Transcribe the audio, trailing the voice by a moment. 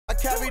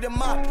carry the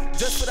mop,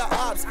 just for the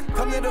ops.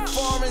 Come to the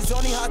foreigns,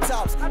 only hot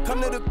tops.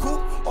 Come to the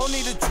coop,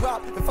 only the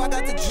drop. If I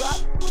got the drop,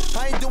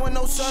 I ain't doing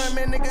no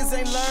sermon, niggas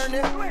ain't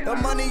learning. The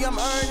money I'm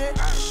earning,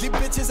 these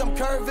bitches I'm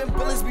curving,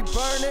 bullets be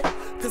burning.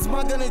 Cause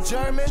my gun is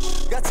German,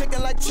 got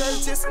chicken like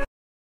churches.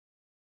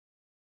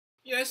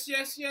 Yes,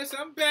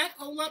 I'm back.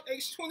 Hold up,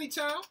 H20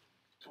 time.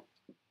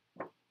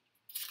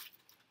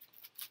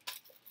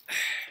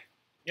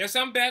 Yes,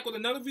 I'm back with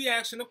another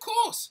reaction, of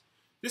course.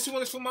 This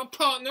one is from my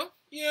partner.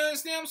 You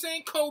understand what I'm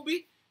saying?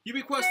 Kobe. You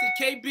requested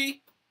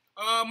KB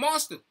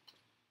Monster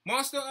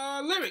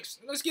lyrics.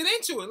 Let's get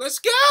into it. Let's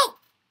go.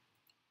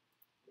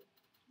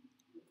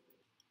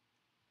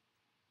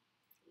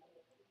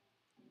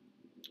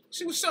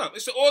 See what's up.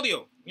 It's the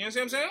audio. You understand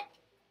what I'm saying?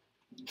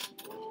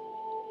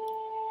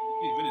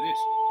 Get rid of this.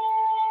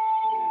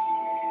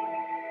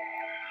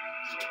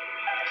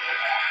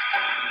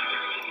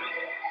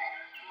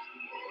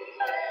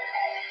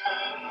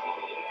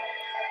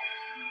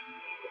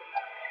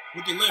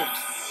 With the lyrics.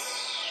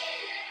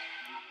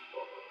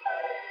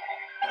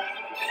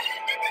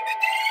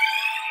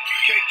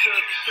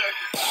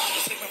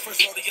 This ain't my first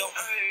rodeo.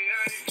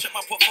 Check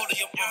my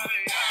portfolio.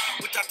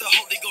 Without the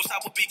Holy Ghost, I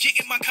would be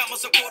getting my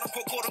commas of quote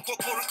unquote.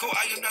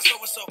 I am not so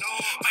and so.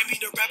 Might be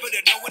the rapper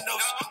that no one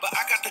knows, but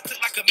I got the click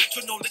like a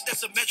metronome.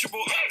 That's a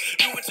measurable.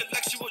 New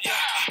intellectual, yeah.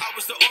 I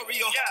was the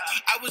Oreo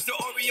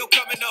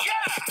coming up.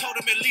 Told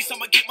him at least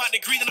I'ma get my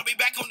degree, then I'll be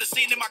back on the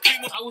scene in my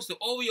cream. I was the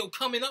Oreo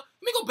coming up.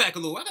 Let me go back a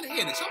little. I gotta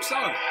hear this. I'm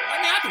sorry. I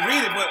mean, I can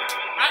read it, but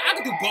I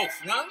can do both.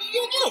 You know what I mean?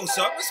 You know what's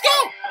up. Let's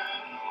go.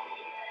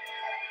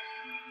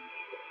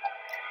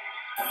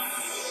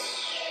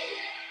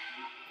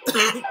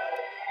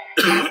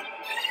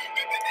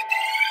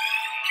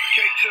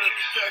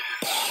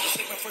 This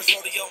ain't my first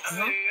rodeo.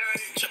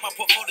 Check my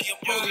portfolio.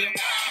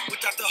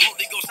 Without the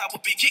Holy Ghost, I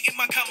would be getting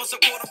my commas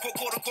of quote unquote.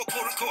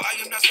 I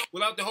am not so.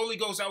 Without the Holy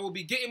Ghost, I will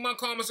be getting my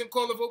commas and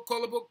callable.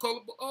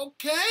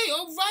 Okay,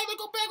 all right. Let's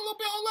go back a little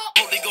bit. Hold up.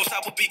 Holy Ghost,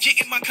 I will be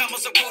getting my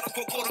commas of quote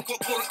unquote.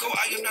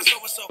 I am not so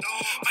and so.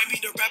 Might be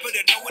the rapper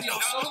that no one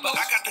knows, but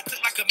I got the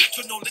click like a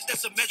metronome.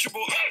 That's a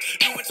measurable.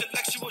 New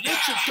intellectual. Yeah.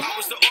 I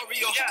was the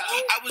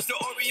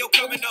Oreo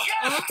coming up.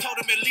 Told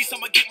him at least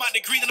I'ma get my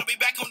degree, then I'll be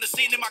back on the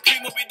scene and my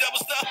cream will be double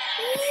stuff.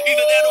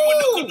 Either that or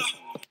when the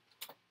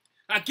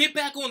I get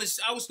back on this.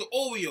 I was the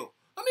Oreo.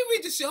 Let me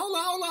read this shit.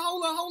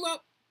 Hold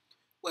up.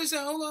 What is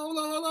that?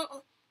 Hold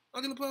up.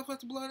 Under the blood,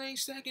 the blood ain't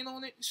stacking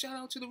on it. Shout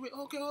out to the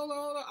okay. Hold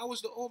on. I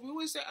was the Oreo.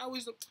 What is that?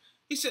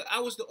 He said I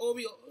was the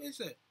Oreo. What is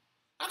that?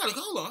 I gotta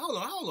go.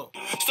 Hold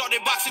on.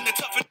 Started boxing the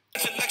tough and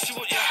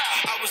intellectual. Yeah,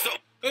 I was the.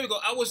 There we go.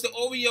 I was the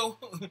Oreo.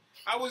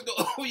 I was the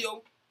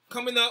Oreo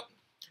coming up.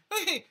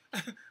 Hey,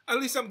 at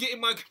least I'm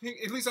getting my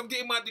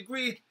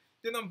degree.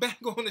 Then I'm back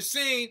on the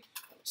scene,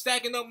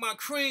 stacking up my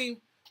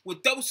cream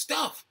with double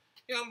stuff.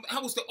 You know, I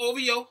was the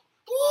Oreo.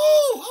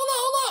 Ooh,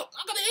 hold up.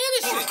 I gotta hear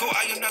this shit.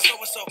 I am not so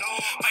and so.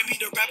 Might be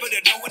the rapper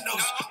that no one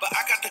knows, but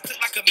I got the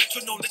click like a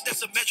metronome.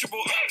 That's a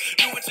measurable.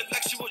 New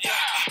intellectual, yeah.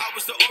 I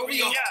was the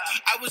Oreo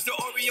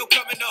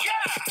coming up.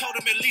 Told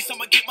him at least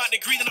I'ma get my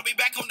degree, then I'll be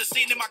back on the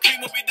scene and my cream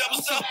will be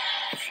double stuff.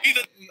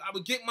 Either I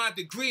would get my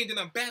degree and then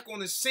I'm back on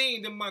the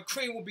scene, then my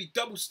cream will be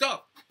double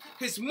stuffed.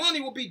 His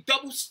money will be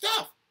double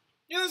stuffed.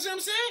 You know what I'm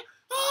saying?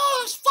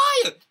 Oh, it's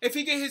fire. If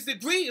he get his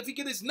degree, if he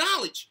get his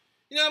knowledge.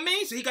 You know what I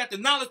mean? So he got the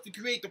knowledge to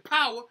create the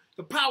power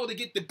to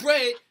get the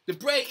bread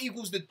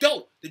equals the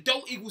dough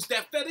equals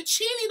that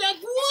fettuccine, that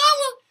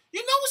guava.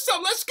 You know what's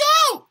up, let's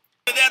go!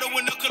 That or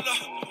when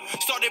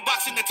started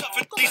boxing the tough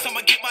and at least I'ma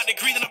get my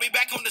degree, then I'll be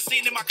back on the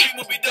scene and my cream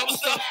will be double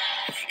stuff.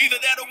 Either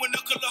that or when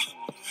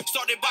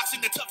started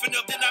boxing the tough and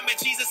up, then I met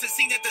Jesus and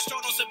seen that the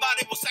strong don't survive,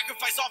 they will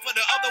sacrifice all for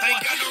the other one. I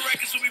ain't got no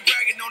records, so we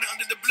bragging on it.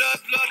 Under the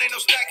blood ain't no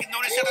stacking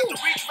on it. Shout out to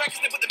Reach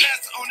Records, they put the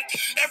master on it.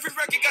 Every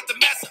record got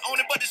the master on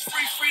it, but it's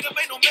free freedom,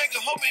 ain't no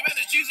mega homie, man,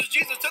 it's Jesus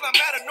till I'm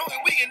mad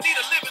annoying. We can need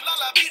a living, la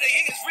la vida,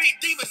 he is read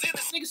demons in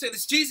this. Nigga said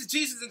it's Jesus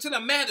until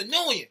I'm mad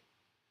annoying.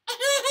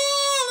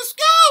 Let's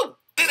go!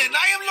 And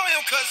I am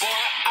loyal, cause boy,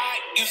 I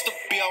used to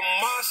be a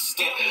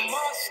monster.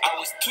 I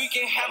was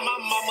tweaking, had my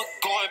mama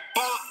going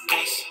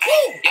bonkers.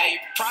 Yeah, you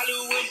probably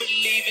wouldn't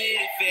believe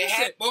it if it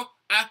had. Boy,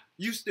 I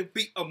used to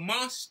be a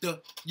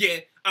monster. Yeah,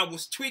 I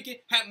was tweaking,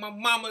 had my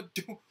mama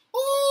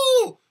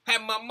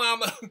had my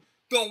mama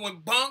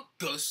going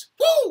bonkers.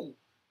 Woo!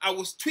 I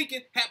was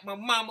tweaking, had my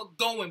mama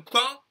going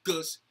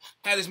bonkers.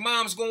 Had his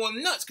mom's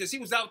going nuts because he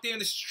was out there in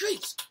the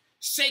streets,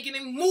 shaking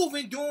and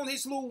moving, doing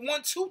his little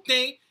 1-2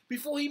 thing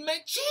before he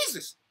met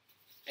Jesus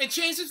and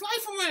changed his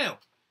life around.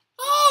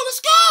 Oh, let's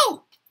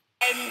go!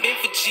 Hadn't been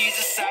for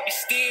Jesus, I'd be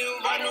still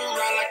running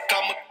around like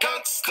I'm a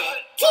gangster. I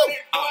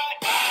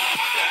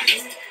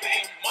used to be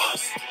a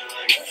monster.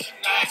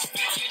 Nice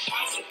bitches,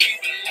 some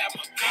people at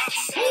my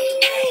concert.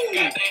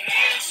 Got their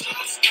hands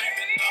up,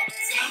 screaming, I'ma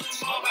tell them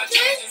all about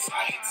Jesus.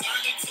 How he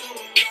turned into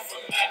a real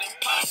from an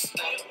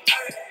imposter.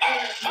 I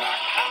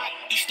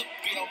used to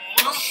be a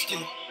monster.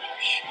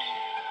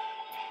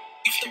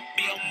 Used to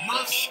be a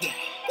monster.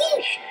 I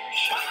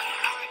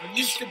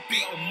used to be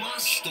a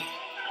monster.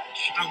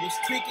 I was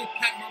tweaking,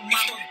 had my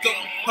mama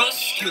going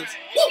bonkers.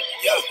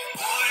 yeah,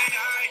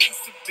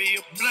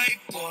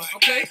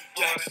 Okay.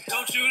 Yeah.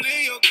 Don't you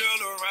leave your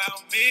girl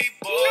around me,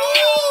 boy.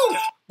 Woo!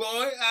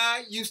 Boy,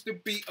 I used to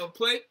be a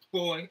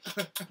playboy.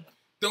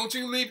 Don't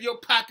you leave your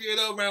pocket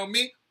around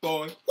me,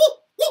 boy. Woo!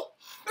 Woo!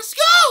 Let's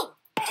go!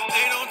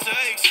 They don't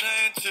take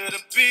sand to the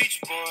beach,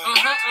 boy.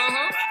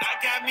 I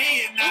got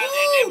me and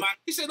nothing in my.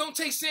 He said, don't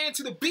take sand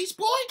to the beach,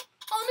 boy.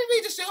 Oh, let me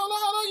read this. Hold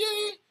on,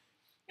 yeah.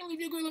 Don't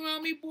leave your girl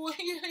around me, boy.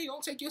 Yeah,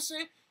 don't take your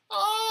sand.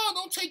 Oh,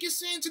 don't take your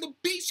sand to the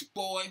beach,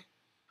 boy.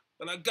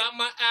 But I got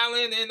my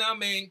island and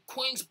I'm in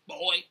Queens,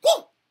 boy.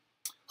 Woo!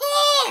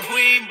 Oh!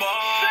 Queen boy.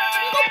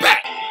 Go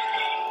back.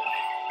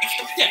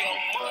 Yeah.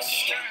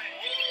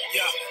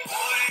 Yeah, boy,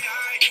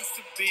 I used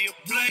to be a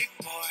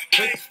playboy.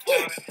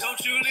 Don't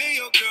you leave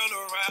your girl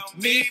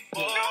around me,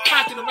 boy.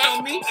 Pocket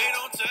around me. They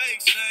don't take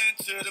sand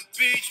to the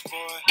beach,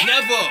 boy.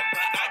 Never.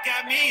 But I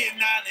got me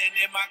an island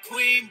in my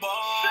queen, boy.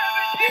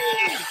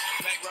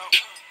 Back row,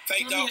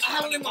 fake though.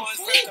 Island in my Ones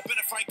queen. wrapped up in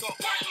a Franco.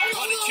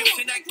 100 chips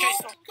in that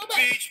case on Go back.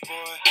 beach,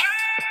 boy.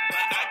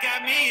 But I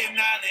got me an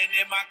island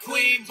in my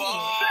queen, boy.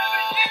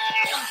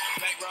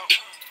 Back row.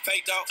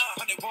 Fake though,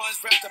 100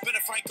 ones wrapped up in a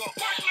Franco.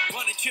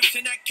 100 chips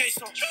in that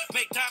queso.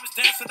 Make diamonds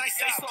dance and I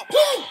say so.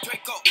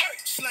 Draco,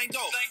 slang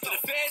dope. To the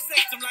feds,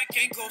 act them like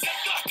ankles.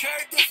 I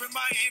carry different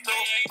my aim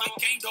though. My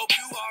game dope,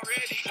 you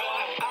already know.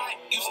 I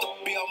used to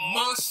be a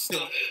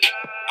monster.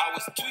 I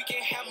was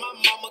tweaking, had my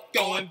mama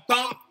going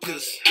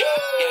bonkers.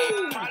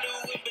 Yeah, you probably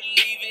wouldn't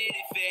believe it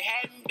if it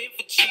hadn't been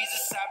for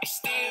Jesus. I'd be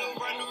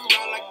still running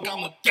around like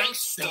I'm a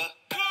gangster.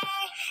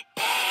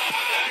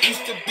 I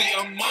used to be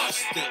a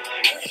monster.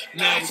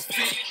 Now it's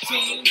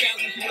 15,000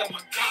 people at my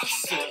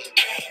concert.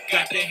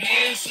 Got their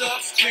hands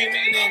up,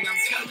 screaming, and I'm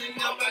telling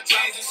them about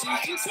Jesus.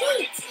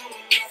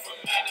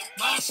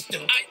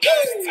 Monster. I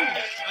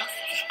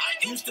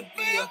used to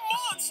be a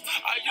monster.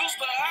 I used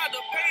to hide the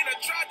pain. I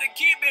tried to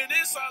keep it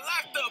inside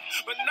locked up.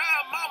 But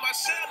now I'm on my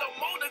shell. I'm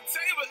on the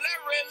table at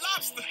Red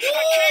Lobster.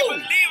 I can't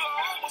believe I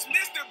almost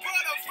missed it, but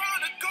I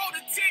found a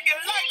golden ticket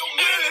like a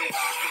Willie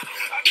Walker.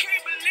 I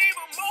can't believe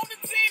I'm on the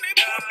team. They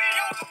put me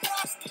on the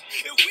roster.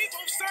 If we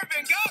both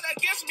serving God, I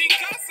guess me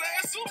casa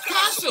and su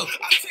casa.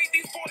 I take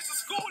these boys to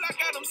school. I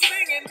got them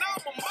singing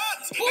alma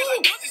maters. They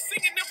like, was he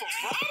singing in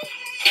vibrato?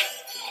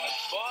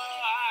 Boy,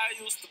 I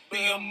used to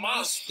be a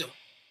monster.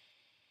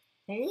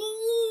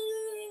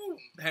 Ooh,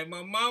 had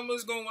my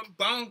mama's going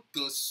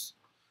bonkers.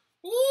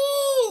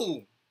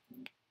 Ooh,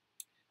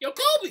 yo,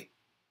 Kobe,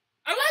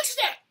 I likes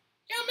that.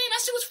 Yeah, man,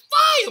 that shit was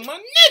fire, my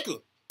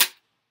nigga.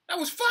 That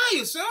was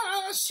fire, son.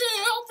 Shit,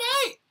 all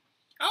right.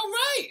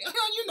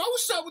 You know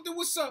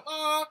what's up.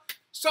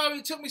 Sorry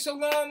it took me so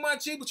long, my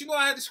G, but you know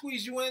I had to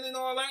squeeze you in and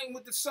all that. And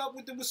with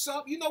the what's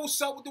up. You know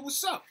what's up with the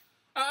what's up.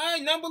 All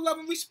right, number love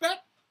and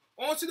respect.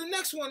 On to the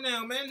next one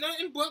now, man.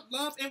 Nothing but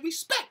love and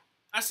respect.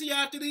 I see you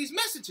after these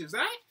messages,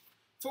 all right?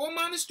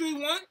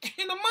 4-3-1,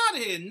 and I'm out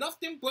of here.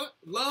 Nothing but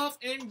love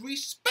and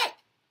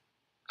respect.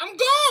 I'm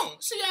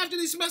gone. See you after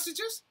these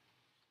messages.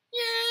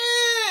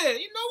 Yeah,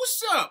 you know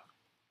what's up.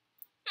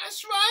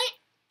 That's right.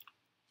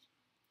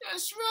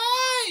 That's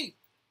right.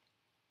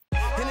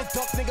 In the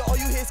dark, nigga, all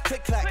you hear is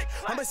click clack.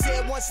 I'ma say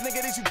it once,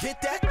 nigga, did you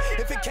get that?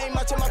 If it came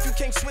out your mouth, you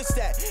can't switch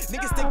that.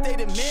 Niggas think they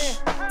the man,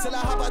 till I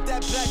hop out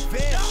that black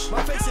van.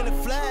 My face in the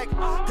flag,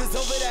 cause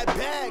over that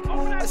bag,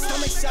 a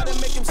stomach shot to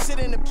make him sit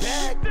in the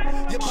bag.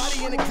 Your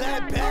body in a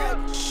glad bag.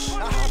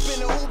 I hop in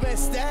the Uber and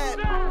stab.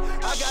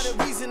 I got a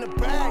reason to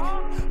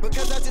brag,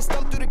 because I just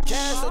thumped through the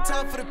cash. No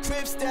time for the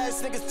crib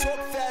stats. Niggas talk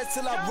fast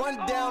till I run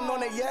down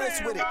on their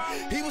ass with it.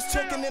 He was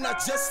talking and I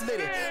just lit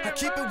it. I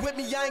keep it with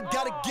me, I ain't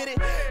gotta get it.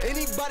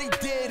 Anybody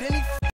did any